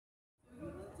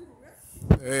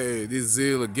Hey, this is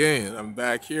Zil again. I'm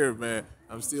back here, man.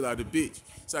 I'm still at the beach.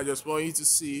 So I just want you to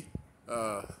see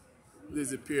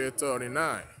this is Pier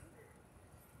 39.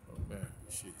 Oh man,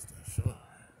 shit's not showing.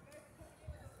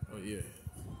 Oh yeah.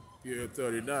 Pier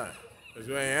 39. That's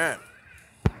where I am.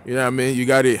 You know what I mean? You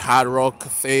got a Hard Rock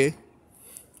Cafe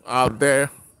out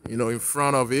there, you know, in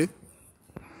front of it.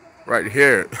 Right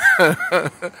here.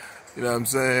 You know what I'm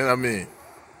saying? I mean,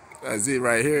 that's it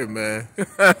right here, man.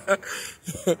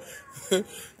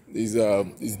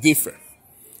 It's different.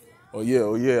 Oh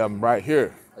yeah, I'm right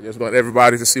here. I just want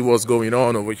everybody to see what's going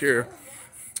on over here.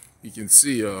 You can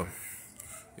see you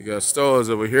got stores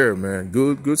over here, man.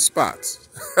 Good spots.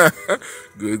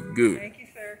 good. Thank you,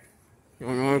 sir.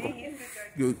 You're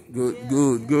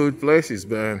welcome. Good places,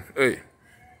 man. Hey,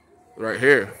 right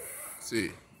here.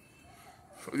 See.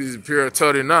 This is Pier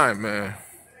 39, man.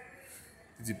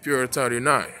 This is Pier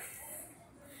 39.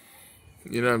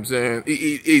 You know what I'm saying?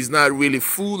 It's not really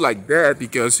full like that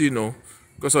because, you know,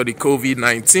 because of the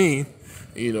COVID-19,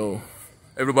 you know,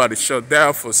 everybody shut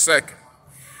down for a second.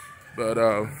 But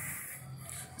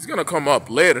it's going to come up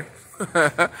later. You know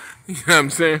what I'm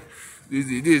saying? This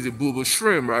is a booba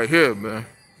shrimp right here, man.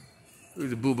 This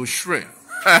is a booba shrimp.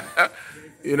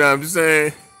 You know what I'm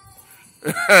saying?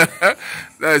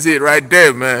 That's it right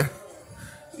there, man.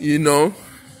 You know.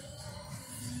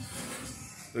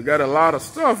 They got a lot of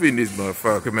stuff in this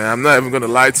motherfucker, man. I'm not even gonna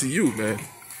lie to you, man.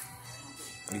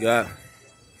 You got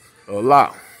a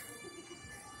lot,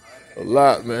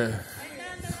 man.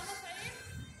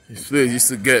 This place used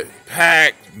to get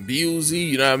packed, busy,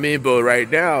 you know what I mean? But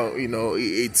right now, you know,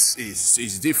 it's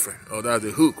different. Oh, that's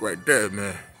the hook right there,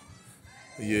 man.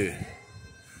 Yeah,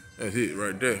 that's it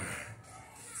right there.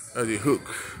 That's the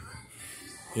hook.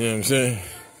 You know what I'm saying?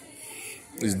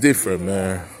 It's different,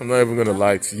 man. I'm not even gonna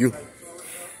lie to you.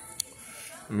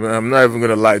 Man, I'm not even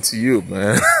gonna lie to you,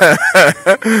 man.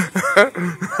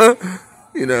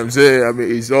 You know what I'm saying? I mean,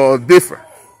 it's all different.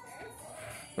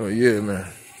 Oh yeah, man.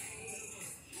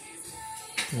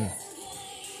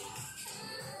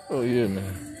 Oh yeah,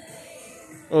 man.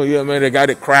 Oh yeah, man. They got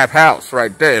the crab house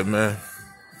right there, man.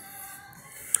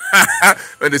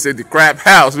 When they say the crab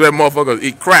house, where motherfuckers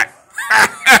eat crap.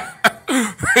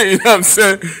 You know what I'm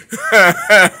saying?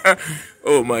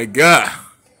 Oh my God.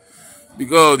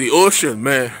 Because of the ocean,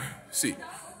 man. See,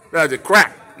 that's the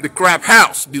crab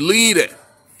house. Believe it.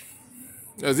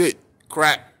 That's it.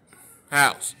 Crab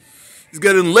house. It's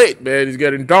getting late, man. It's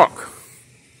getting dark.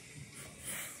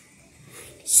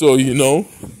 So, you know,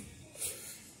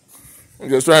 I'm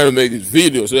just trying to make this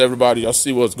video so everybody y'all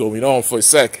see what's going on for a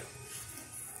second.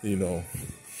 You know,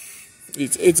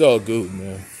 it's all good,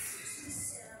 man.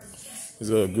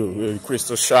 It's all good.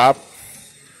 Crystal shop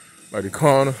by the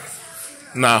corner.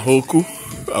 Not Hoku.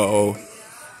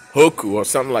 Hoku or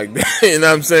something like that. You know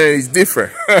what I'm saying? It's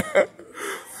different.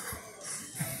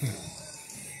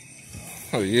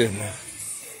 Oh yeah, man.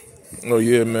 Oh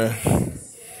yeah, man.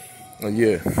 Oh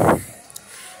yeah.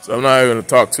 So I'm not even gonna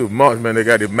talk too much, man. They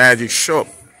got the magic shop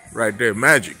right there.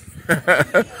 Magic. You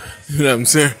know what I'm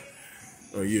saying?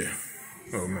 Oh yeah.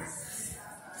 Oh man.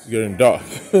 It's getting dark.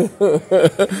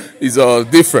 It's all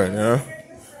different, huh?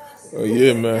 Oh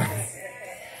yeah, man.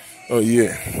 Oh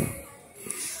yeah.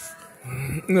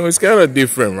 No, it's kind of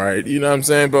different, right? You know what I'm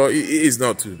saying? But it's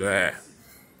not too bad.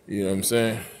 You know what I'm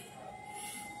saying?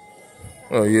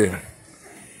 Oh yeah.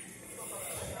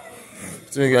 I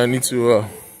think I need to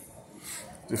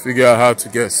figure out how to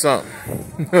get something.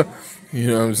 You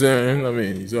know what I'm saying? I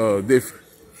mean, it's all different.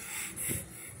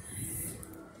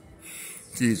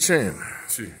 Keychain.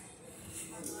 See.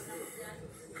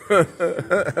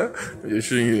 Just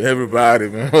showing you everybody,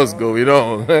 man, what's going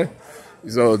on, man.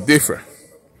 It's all different.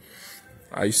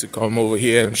 I used to come over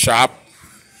here and shop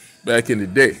back in the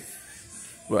day.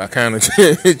 But I kind of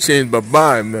changed my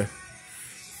mind, man.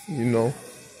 You know.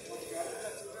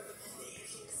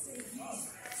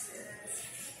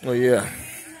 Oh, yeah.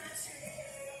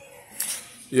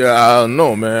 Yeah, I don't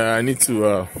know, man. I need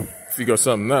to figure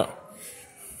something out.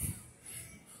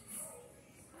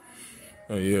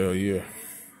 Oh, yeah.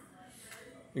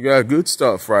 You got good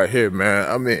stuff right here, man.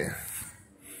 I mean,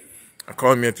 I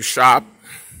come here to shop.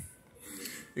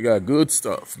 You got good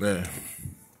stuff, man.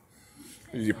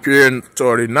 You Pier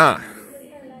 39.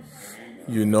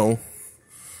 You know,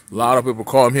 a lot of people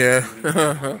come here.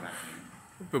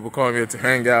 People come here to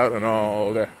hang out and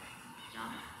all that.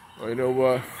 Well, you know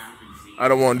what? I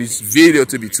don't want this video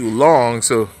to be too long,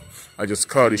 so I just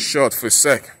cut it short for a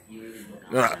second.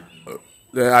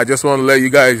 I just want to let you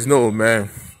guys know, man.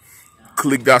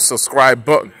 Click that subscribe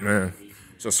button, man.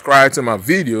 Subscribe to my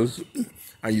videos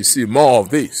and you see more of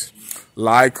this.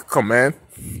 Like, comment,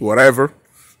 whatever.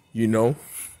 You know,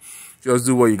 just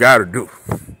do what you gotta do.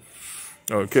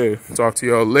 Okay, talk to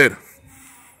y'all later.